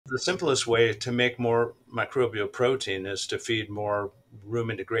The simplest way to make more microbial protein is to feed more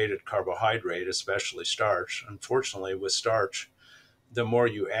rumen-degraded carbohydrate, especially starch. Unfortunately, with starch, the more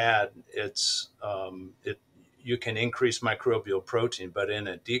you add, you can increase microbial protein, but in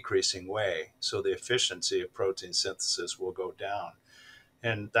a decreasing way. So the efficiency of protein synthesis will go down.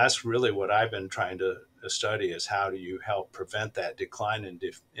 And that's really what I've been trying to study is how do you help prevent that decline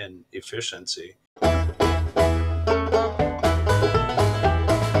in efficiency.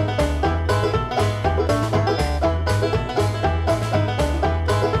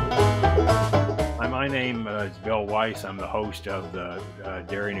 My name is Bill Weiss. I'm the host of the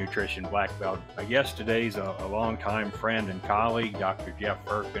Dairy Nutrition Blackbelt. My guest today is a longtime friend and colleague, Dr. Jeff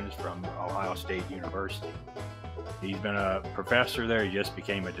Firkins from Ohio State University. He's been a professor there. He just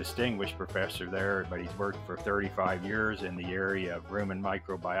became a distinguished professor there, but he's worked for 35 years in the area of rumen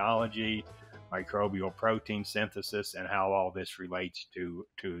microbiology, microbial protein synthesis, and how all this relates to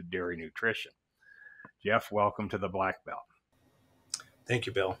dairy nutrition. Jeff, welcome to the Black Belt. Thank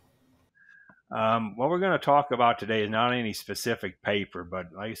you, Bill. What we're going to talk about today is not any specific paper, but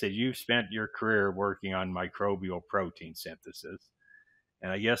like I said, you've spent your career working on microbial protein synthesis.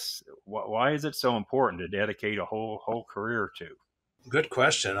 And I guess, why is it so important to dedicate a whole career to? Good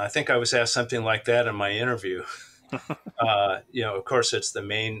question. I think I was asked something like that in my interview. Of course, it's the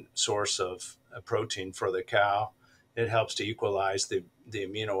main source of protein for the cow. It helps to equalize the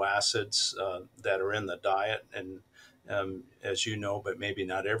amino acids that are in the diet. And as you know, but maybe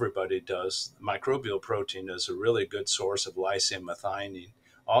not everybody does, microbial protein is a really good source of lysine, methionine,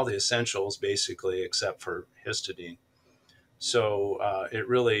 all the essentials basically except for histidine. So it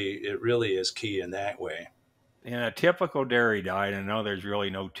really is key in that way. In a typical dairy diet, I know there's really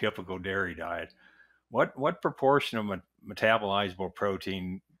no typical dairy diet, what proportion of metabolizable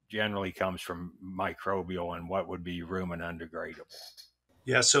protein generally comes from microbial, and what would be rumen undegradable?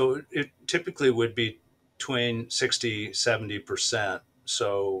 Yeah, so it typically would be between 60-70%.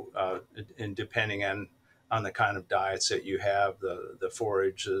 So, and depending on the kind of diets that you have, the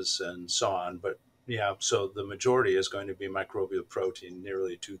forages and so on. But yeah, so the majority is going to be microbial protein,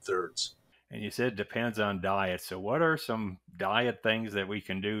 nearly 2/3. And you said it depends on diet. So what are some diet things that we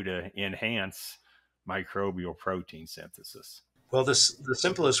can do to enhance microbial protein synthesis? Well, the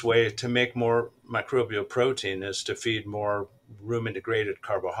simplest way to make more microbial protein is to feed more rumen-degraded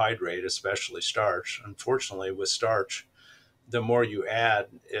carbohydrate, especially starch. Unfortunately, with starch, the more you add,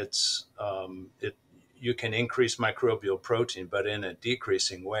 you can increase microbial protein, but in a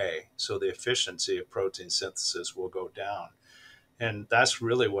decreasing way. So the efficiency of protein synthesis will go down. And that's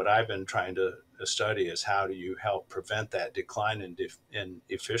really what I've been trying to study is how do you help prevent that decline in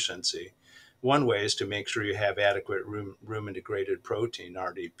efficiency. One way is to make sure you have adequate rumen-degraded protein,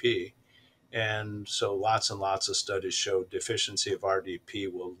 RDP. And so lots and lots of studies show deficiency of RDP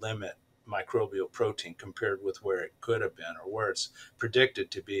will limit microbial protein compared with where it could have been or where it's predicted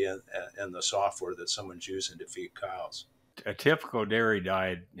to be in the software that someone's using to feed cows. A typical dairy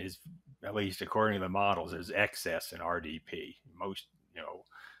diet is, at least according to the models, is excess in RDP.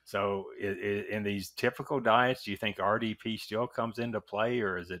 So in these typical diets, do you think RDP still comes into play,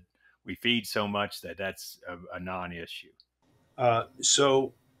 or is it we feed so much that's a non-issue?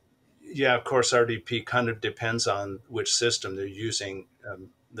 So, yeah, of course, RDP kind of depends on which system they're using.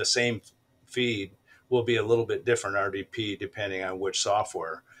 The same feed will be a little bit different RDP depending on which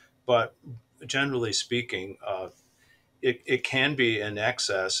software. But generally speaking, it can be in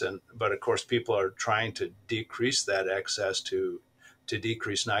excess, but of course, people are trying to decrease that excess to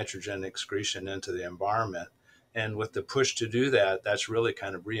decrease nitrogen excretion into the environment. And with the push to do that, that's really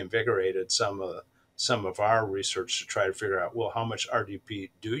kind of reinvigorated some of our research to try to figure out, well, how much RDP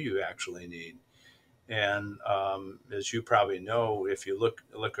do you actually need? And as you probably know, if you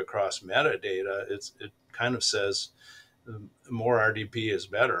look across metadata, it kind of says more RDP is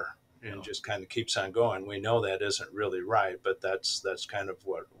better, and just kind of keeps on going. We know that isn't really right, but that's kind of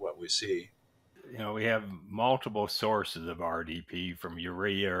what we see. We have multiple sources of RDP, from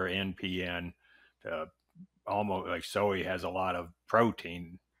urea or NPN to almost like soy has a lot of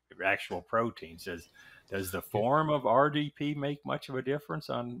protein, actual proteins. Does the form of RDP make much of a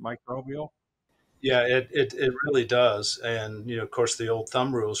difference on microbial? Yeah, it really does. And, of course, the old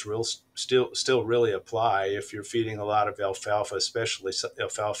thumb rules still really apply. If you're feeding a lot of alfalfa, especially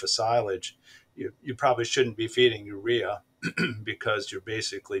alfalfa silage, you probably shouldn't be feeding urea because you're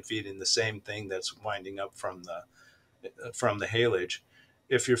basically feeding the same thing that's winding up from the haylage.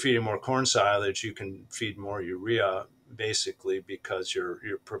 If you're feeding more corn silage, you can feed more urea, basically because you're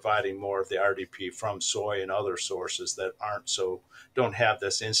providing more of the RDP from soy and other sources that don't have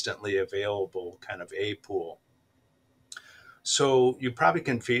this instantly available kind of A pool. So you probably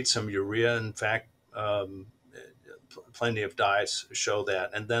can feed some urea. In fact, plenty of diets show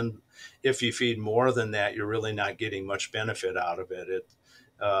that. And then if you feed more than that, you're really not getting much benefit out of it.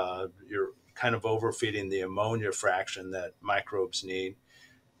 You're kind of overfeeding the ammonia fraction that microbes need.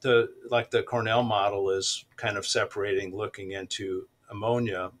 The Cornell model is kind of separating, looking into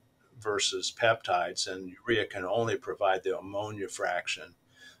ammonia versus peptides, and urea can only provide the ammonia fraction.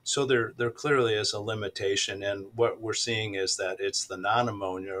 So there clearly is a limitation, and what we're seeing is that it's the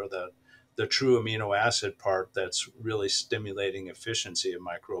non-ammonia, or the true amino acid part, that's really stimulating efficiency of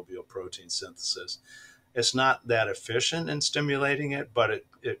microbial protein synthesis. It's not that efficient in stimulating it, but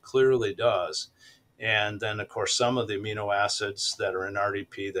it clearly does. And then, of course, some of the amino acids that are in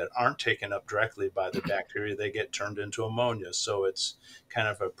RDP that aren't taken up directly by the bacteria, they get turned into ammonia. So it's kind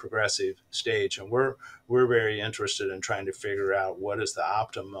of a progressive stage. And we're very interested in trying to figure out what is the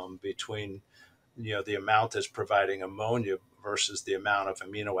optimum between, the amount that's providing ammonia versus the amount of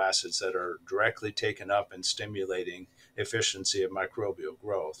amino acids that are directly taken up and stimulating efficiency of microbial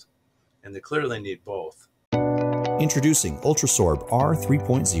growth. And they clearly need both. Introducing Ultrasorb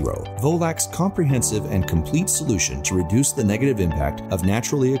R3.0, Volac's comprehensive and complete solution to reduce the negative impact of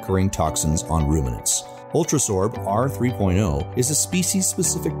naturally occurring toxins on ruminants. Ultrasorb R3.0 is a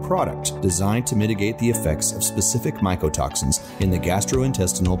species-specific product designed to mitigate the effects of specific mycotoxins in the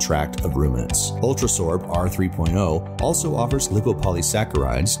gastrointestinal tract of ruminants. Ultrasorb R3.0 also offers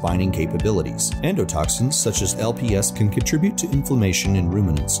lipopolysaccharides binding capabilities. Endotoxins such as LPS can contribute to inflammation in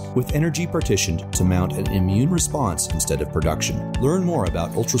ruminants, with energy partitioned to mount an immune response instead of production. Learn more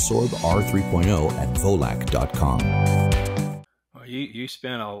about Ultrasorb R3.0 at volac.com. You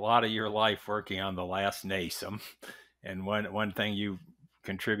spent a lot of your life working on the last NASEM, and one thing you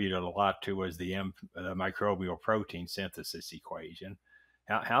contributed a lot to was the microbial protein synthesis equation.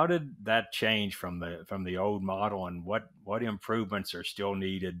 How did that change from the old model, and what improvements are still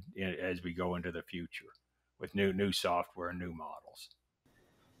needed as we go into the future with new software and new models?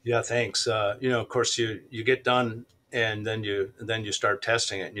 Yeah, thanks. Of course, you get done, and then you start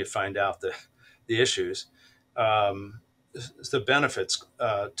testing it, and you find out the issues. The benefits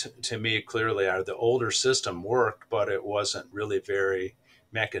to me clearly are the older system worked, but it wasn't really very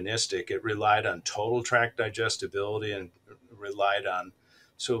mechanistic. It relied on total tract digestibility and relied on,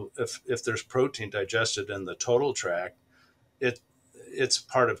 so if there's protein digested in the total tract, it's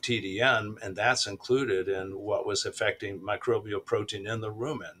part of TDN, and that's included in what was affecting microbial protein in the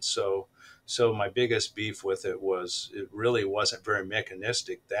rumen. So my biggest beef with it was it really wasn't very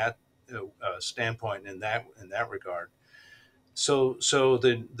mechanistic, that standpoint in that regard. So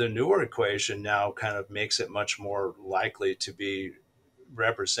the newer equation now kind of makes it much more likely to be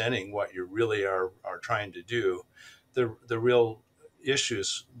representing what you really are trying to do. The real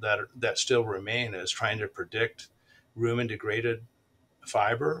issues that still remain is trying to predict rumen degraded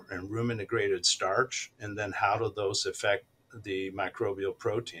fiber and rumen degraded starch, and then how do those affect the microbial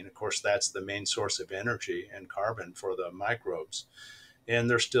protein. Of course, that's the main source of energy and carbon for the microbes. And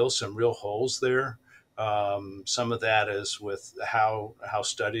there's still some real holes there. Some of that is with how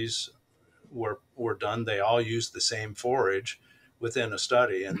studies were done. They all use the same forage within a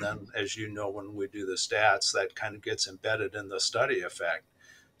study. And then, as you know, when we do the stats, that kind of gets embedded in the study effect.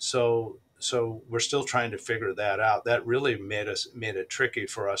 So we're still trying to figure that out. That really made it tricky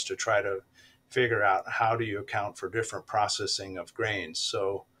for us to try to figure out how do you account for different processing of grains.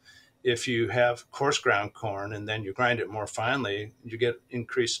 So if you have coarse ground corn and then you grind it more finely, you get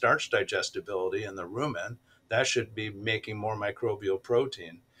increased starch digestibility in the rumen. That should be making more microbial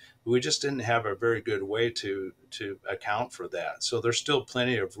protein. We just didn't have a very good way to account for that. So there's still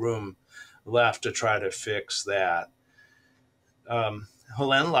plenty of room left to try to fix that.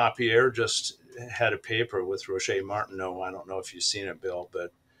 Helene Lapierre just had a paper with Roger Martineau. I don't know if you've seen it, Bill,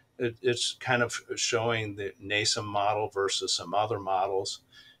 but it's kind of showing the NASEM model versus some other models.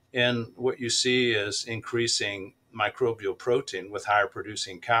 And what you see is increasing microbial protein with higher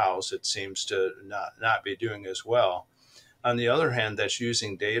producing cows. It seems to not be doing as well. On the other hand, that's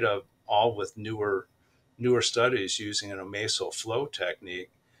using data all with newer studies using an omasal flow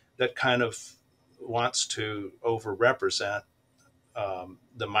technique that kind of wants to overrepresent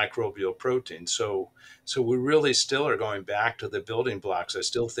the microbial protein. So we really still are going back to the building blocks. I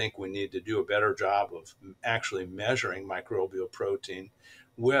still think we need to do a better job of actually measuring microbial protein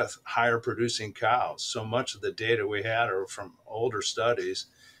with higher producing cows. So much of the data we had are from older studies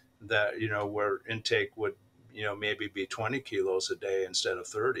that, where intake would, maybe be 20 kilos a day instead of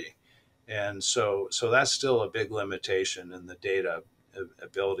 30. And so that's still a big limitation in the data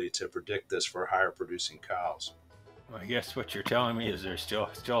ability to predict this for higher producing cows. I guess what you're telling me is there's still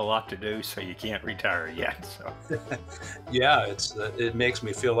a lot to do, so you can't retire yet. So Yeah, it makes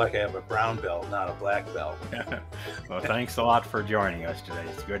me feel like I have a brown belt, not a black belt. well, thanks a lot for joining us today.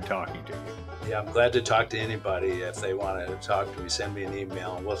 It's good talking to you. Yeah, I'm glad to talk to anybody. If they want to talk to me, send me an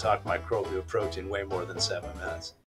email, and we'll talk microbial protein way more than 7 minutes.